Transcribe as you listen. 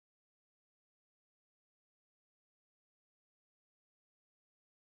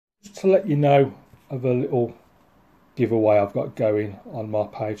just to let you know of a little giveaway I've got going on my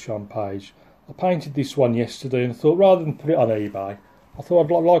Patreon page. I painted this one yesterday and I thought rather than put it on eBay, I thought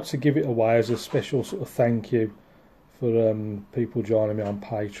I'd like to give it away as a special sort of thank you for people joining me on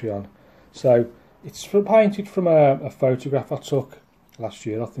Patreon. So it's painted from a photograph I took last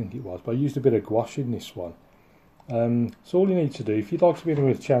year, I think it was, but I used a bit of gouache in this one. So all you need to do, if you'd like to be in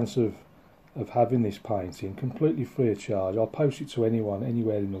with a chance of having this painting completely free of charge, I'll post it to anyone,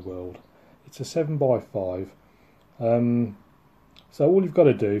 anywhere in the world. It's a 7x5. So all you've got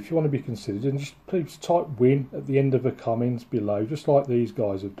to do, if you want to be considered, and just please type win at the end of the comments below, just like these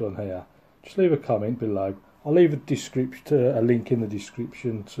guys have done here. Just leave a comment below. I'll leave a link in the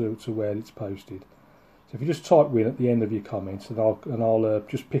description to where it's posted. So if you just type win at the end of your comments, and I'll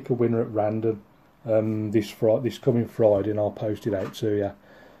just pick a winner at random this coming Friday, and I'll post it out to you.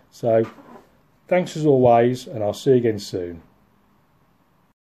 So thanks as always, and I'll see you again soon.